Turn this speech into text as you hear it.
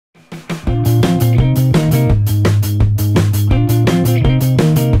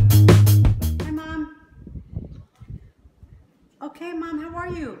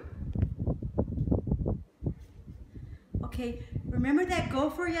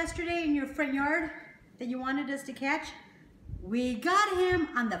yesterday in your front yard that you wanted us to catch? We got him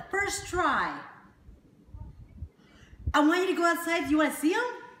on the first try. I want you to go outside. Do you want to see him?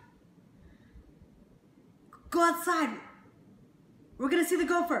 Go outside. We're going to see the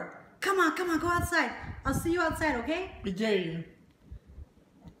gopher. Come on, go outside. I'll see you outside, okay? I dare you.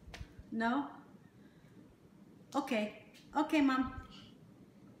 No? Okay. Okay, Mom.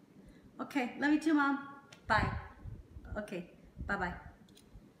 Okay, love you too, Mom. Bye. Okay, bye-bye.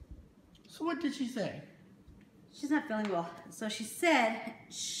 So what did she say? She's not feeling well. So she said,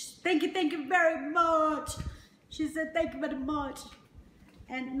 thank you very much. She said, thank you very much.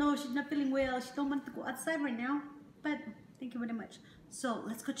 And no, she's not feeling well. She don't want to go outside right now. But thank you very much. So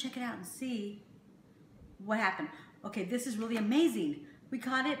let's go check it out and see what happened. Okay, this is really amazing. We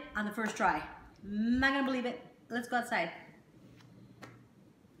caught it on the first try. Not gonna believe it. Let's go outside.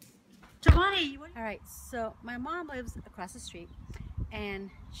 Giovanni! All right, so my mom lives across the street and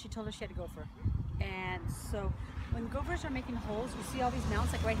she told us she had a gopher. And so when gophers are making holes, you see all these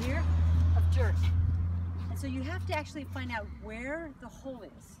mounds like right here of dirt. And so you have to actually find out where the hole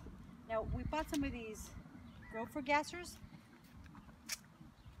is. Now we bought some of these gopher gassers.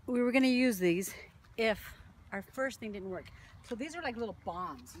 We were gonna use these if our first thing didn't work. So these are like little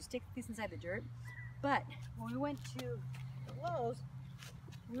bombs. You stick these inside the dirt. But when we went to Lowe's,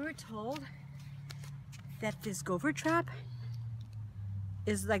 we were told that this gopher trap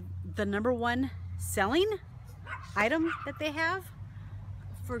is like the #1 selling item that they have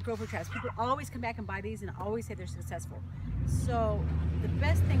for gopher traps. People always come back and buy these and always say they're successful. So the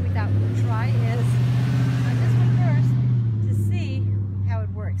best thing we thought we would try is on this one first to see how it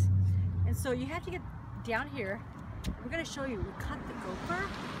works. And so you have to get down here. We're going to show you. We caught the gopher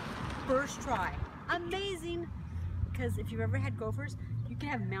first try. Amazing! Because if you've ever had gophers, you can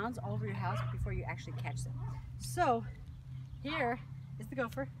have mounds all over your house before you actually catch them. So here is the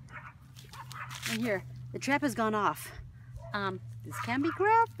gopher, and here the trap has gone off. This can be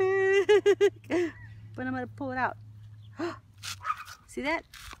graphic, but I'm gonna pull it out. See that?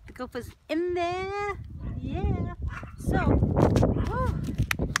 The gopher's in there. Yeah. So,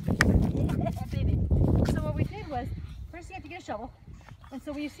 yeah, baby. So what we did was, first you have to get a shovel, and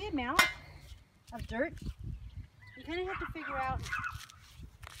so when you see a mound of dirt, you kind of have to figure out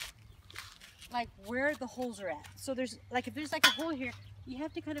like where the holes are at. So there's like, if there's like a hole here, you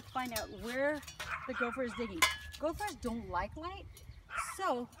have to kind of find out where the gopher is digging. Gophers don't like light,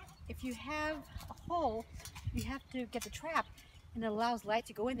 so if you have a hole, you have to get the trap and it allows light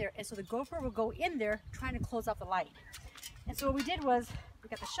to go in there, and so the gopher will go in there trying to close off the light. And so what we did was we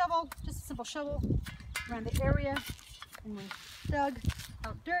got the shovel, just a simple shovel, around the area, and we dug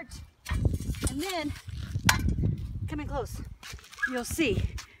out dirt, and then come in close. You'll see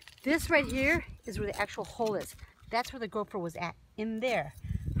this right here is where the actual hole is. That's where the gopher was at, in there.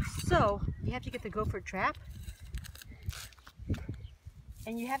 So you have to get the gopher trap,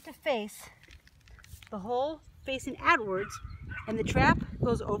 and you have to face the hole facing outwards, and the trap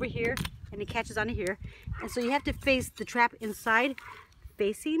goes over here and it catches onto here. And so you have to face the trap inside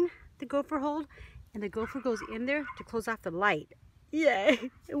facing the gopher hole, and the gopher goes in there to close off the light.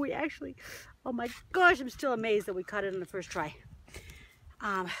 Yay! And we actually, oh my gosh, I'm still amazed that we caught it on the first try.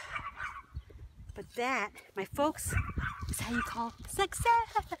 But that, my folks, is how you call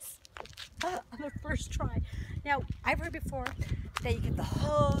success on the first try. Now, I've heard before that you get the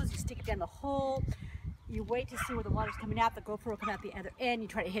hose, you stick it down the hole, you wait to see where the water's coming out, the gopher will come out the other end, you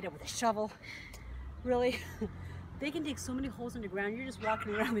try to hit it with a shovel. Really? They can dig so many holes in the ground, you're just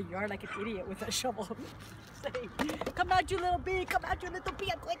walking around the yard like an idiot with a shovel. Saying, come out, you little bee, come out, you little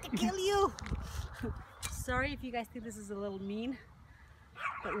bee, I'm going to kill you. Sorry if you guys think this is a little mean,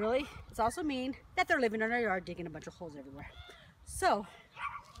 but really, it's also mean that they're living in our yard digging a bunch of holes everywhere. So,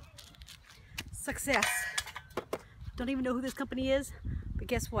 success. Don't even know who this company is, but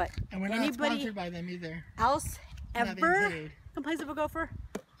guess what? And we're not sponsored by them either. Else ever complains of a gopher,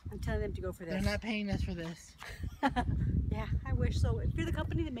 I'm telling them to go for this. They're not paying us for this. Yeah, I wish. So if you're the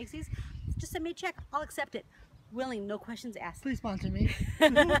company that makes these, just send me a check. I'll accept it. Willing, no questions asked. Please sponsor me.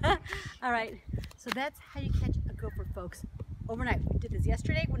 All right, so that's how you catch a gopher, folks. Overnight. We did this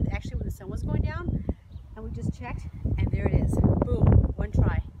yesterday when the sun was going down, and we just checked, and there it is. Boom, one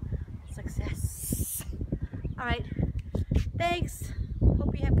try. Success. All right, thanks.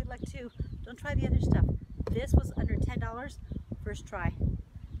 Hope you have good luck too. Don't try the other stuff. This was under $10, first try.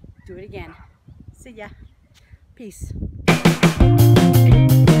 Do it again. See ya. Peace.